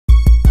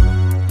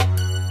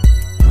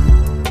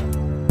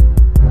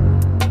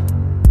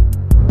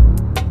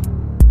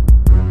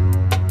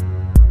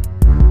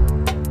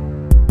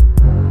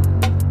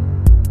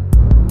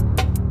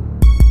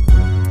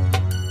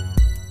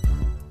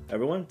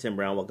Tim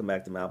Brown. Welcome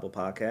back to my Apple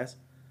Podcast.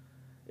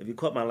 If you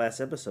caught my last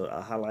episode,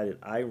 I highlighted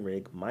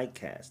iRig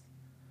MicCast,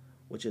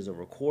 which is a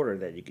recorder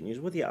that you can use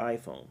with your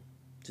iPhone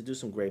to do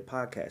some great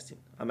podcasting.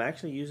 I'm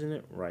actually using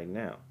it right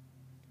now.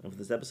 And for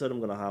this episode, I'm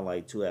going to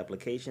highlight two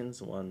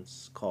applications.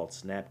 One's called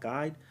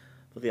Snapguide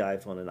for the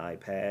iPhone and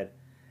iPad,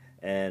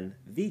 and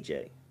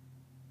Vjay,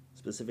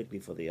 specifically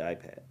for the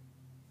iPad.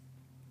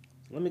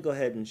 Let me go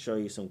ahead and show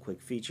you some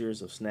quick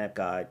features of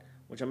Snapguide,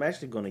 which I'm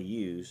actually going to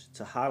use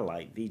to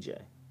highlight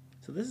Vjay.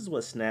 So this is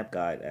what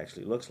Snapguide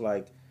actually looks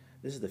like.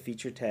 This is the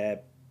feature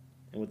tab,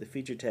 and with the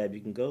feature tab you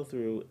can go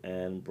through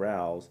and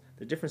browse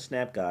the different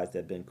Snapguides that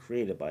have been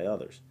created by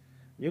others.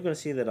 You're going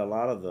to see that a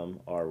lot of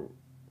them are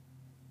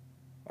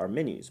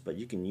menus, but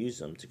you can use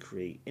them to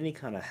create any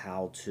kind of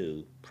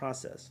how-to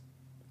process.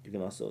 You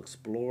can also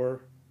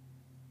explore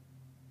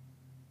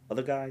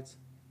other guides,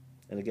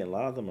 and again, a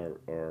lot of them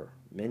are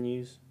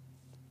menus.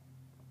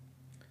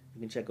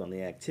 You can check on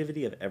the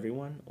activity of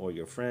everyone or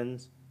your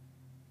friends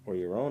or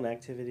your own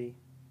activity.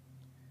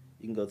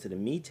 You can go to the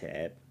Me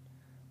tab,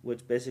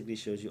 which basically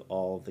shows you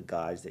all of the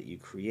guides that you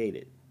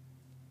created.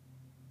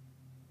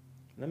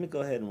 Let me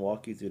go ahead and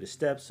walk you through the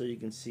steps so you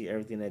can see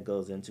everything that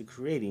goes into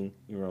creating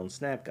your own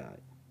Snap Guide.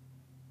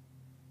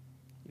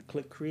 You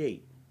click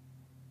Create.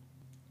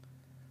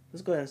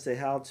 Let's go ahead and say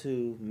how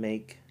to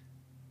make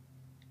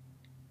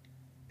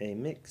a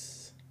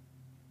mix.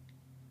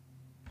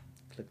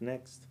 Click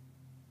Next.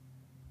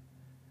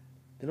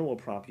 Then it will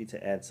prompt you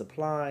to add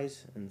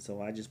supplies, and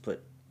so I just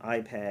put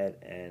iPad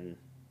and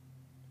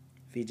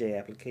Vjay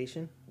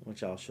application,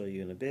 which I'll show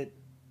you in a bit.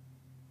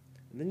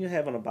 And then you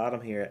have on the bottom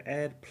here,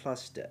 Add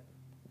Plus step.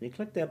 When you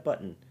click that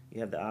button, you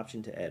have the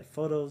option to add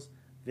photos,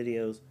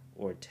 videos,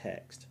 or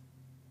text.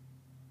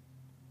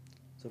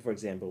 So for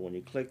example, when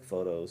you click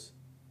Photos,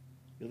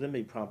 you'll then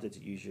be prompted to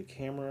use your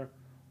camera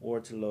or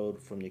to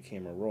load from your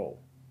camera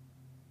roll.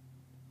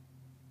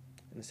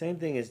 And the same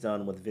thing is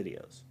done with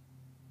videos.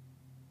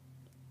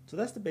 So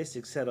that's the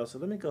basic setup. So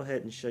let me go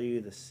ahead and show you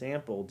the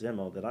sample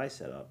demo that I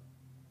set up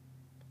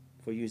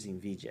for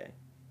using Vjay.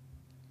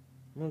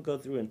 I'm going to go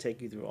through and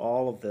take you through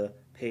all of the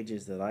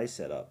pages that I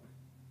set up.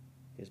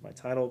 Here's my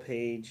title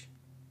page,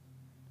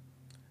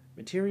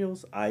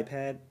 materials,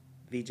 iPad,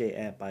 Vjay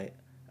app by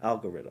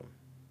algorithm.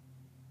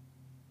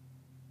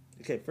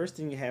 Okay, first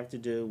thing you have to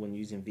do when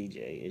using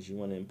Vjay is you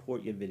want to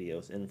import your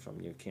videos in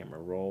from your camera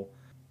roll.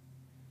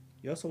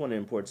 You also want to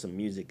import some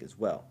music as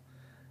well.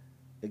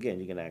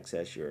 Again, you can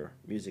access your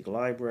music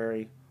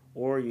library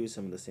or use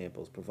some of the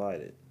samples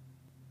provided.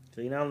 So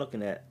you're now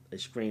looking at a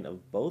screen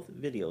of both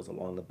videos.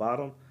 Along the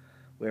bottom,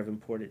 we have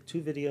imported two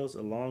videos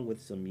along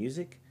with some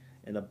music,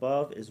 and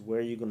above is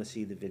where you're going to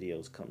see the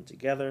videos come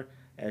together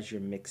as you're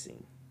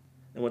mixing.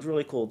 And what's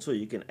really cool too,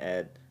 you can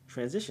add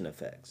transition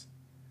effects.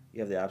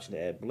 You have the option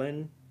to add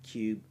blend,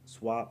 cube,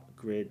 swap,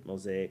 grid,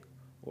 mosaic,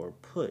 or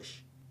push.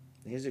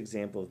 And here's an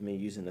example of me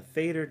using the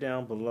fader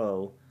down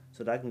below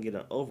so that I can get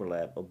an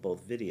overlap of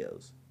both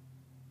videos.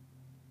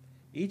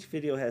 Each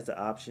video has the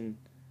option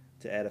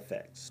to add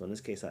effects. So in this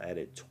case I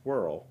added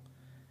twirl,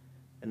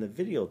 and the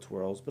video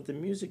twirls, but the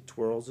music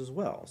twirls as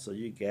well. So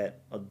you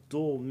get a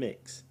dual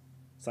mix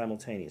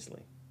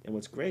simultaneously. And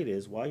what's great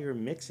is while you're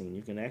mixing,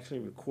 you can actually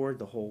record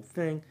the whole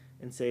thing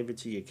and save it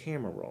to your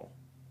camera roll.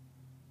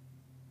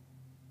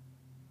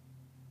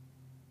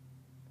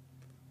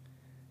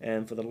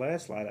 And for the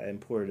last slide, I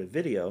imported a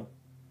video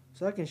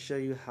so I can show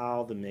you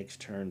how the mix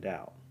turned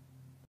out.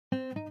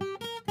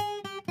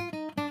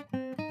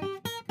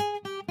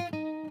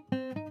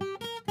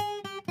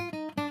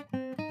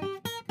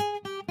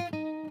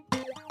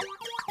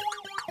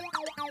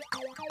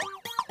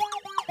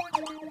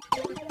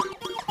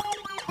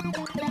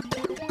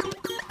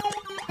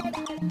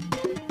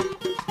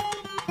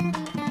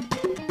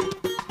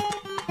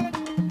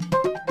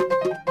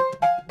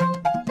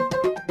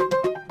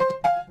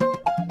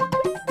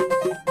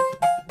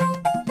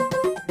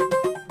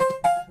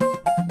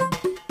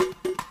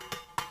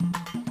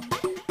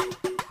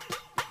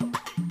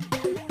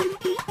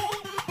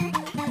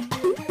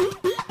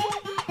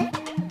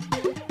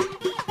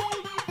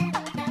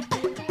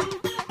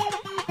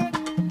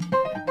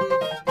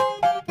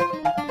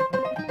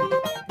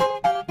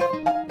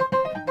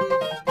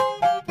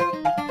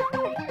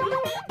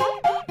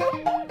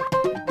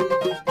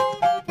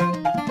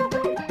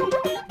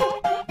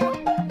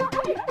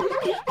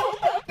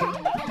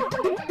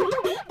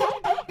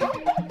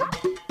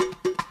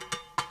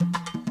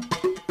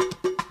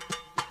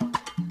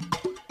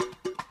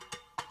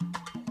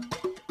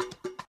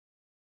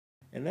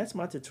 And that's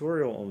my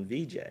tutorial on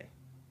Vjay.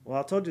 Well,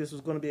 I told you this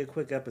was going to be a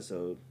quick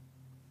episode.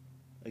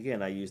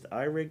 Again, I used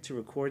iRig to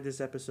record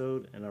this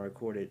episode, and I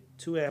recorded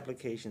two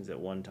applications at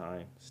one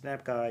time,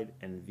 Snapguide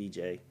and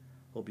Vjay.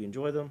 Hope you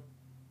enjoy them.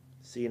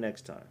 See you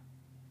next time.